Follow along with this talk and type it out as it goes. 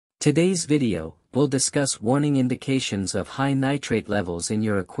Today's video, we'll discuss warning indications of high nitrate levels in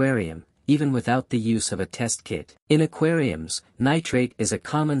your aquarium, even without the use of a test kit. In aquariums, nitrate is a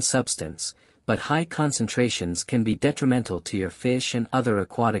common substance, but high concentrations can be detrimental to your fish and other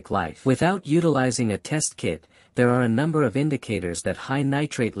aquatic life. Without utilizing a test kit, there are a number of indicators that high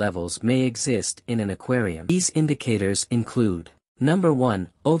nitrate levels may exist in an aquarium. These indicators include: Number 1,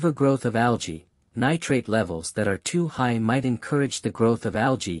 overgrowth of algae. Nitrate levels that are too high might encourage the growth of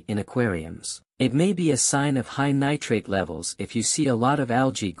algae in aquariums. It may be a sign of high nitrate levels if you see a lot of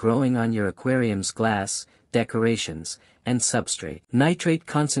algae growing on your aquarium's glass, decorations, and substrate. Nitrate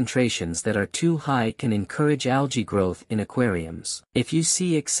concentrations that are too high can encourage algae growth in aquariums. If you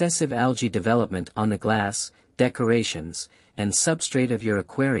see excessive algae development on the glass, decorations, and substrate of your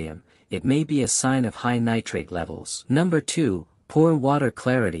aquarium, it may be a sign of high nitrate levels. Number 2, poor water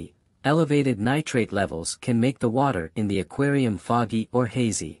clarity. Elevated nitrate levels can make the water in the aquarium foggy or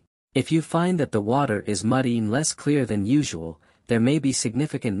hazy. If you find that the water is muddy and less clear than usual, there may be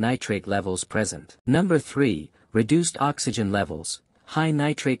significant nitrate levels present. Number 3, reduced oxygen levels. High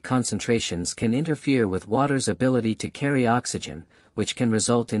nitrate concentrations can interfere with water's ability to carry oxygen, which can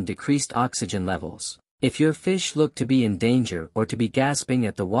result in decreased oxygen levels. If your fish look to be in danger or to be gasping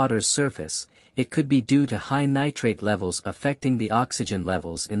at the water's surface, it could be due to high nitrate levels affecting the oxygen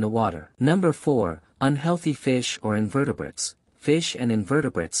levels in the water. Number 4, unhealthy fish or invertebrates. Fish and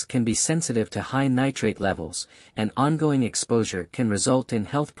invertebrates can be sensitive to high nitrate levels, and ongoing exposure can result in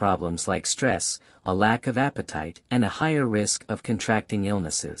health problems like stress, a lack of appetite, and a higher risk of contracting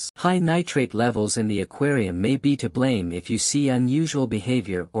illnesses. High nitrate levels in the aquarium may be to blame if you see unusual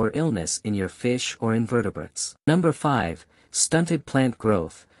behavior or illness in your fish or invertebrates. Number 5, stunted plant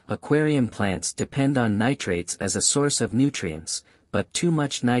growth. Aquarium plants depend on nitrates as a source of nutrients, but too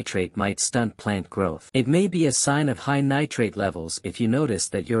much nitrate might stunt plant growth. It may be a sign of high nitrate levels if you notice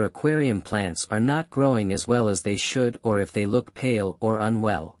that your aquarium plants are not growing as well as they should, or if they look pale or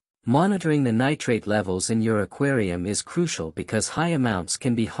unwell. Monitoring the nitrate levels in your aquarium is crucial because high amounts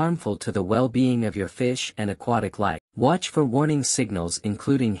can be harmful to the well-being of your fish and aquatic life. Watch for warning signals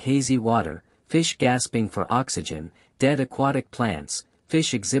including hazy water, fish gasping for oxygen, dead aquatic plants,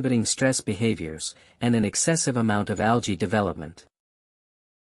 fish exhibiting stress behaviors, and an excessive amount of algae development.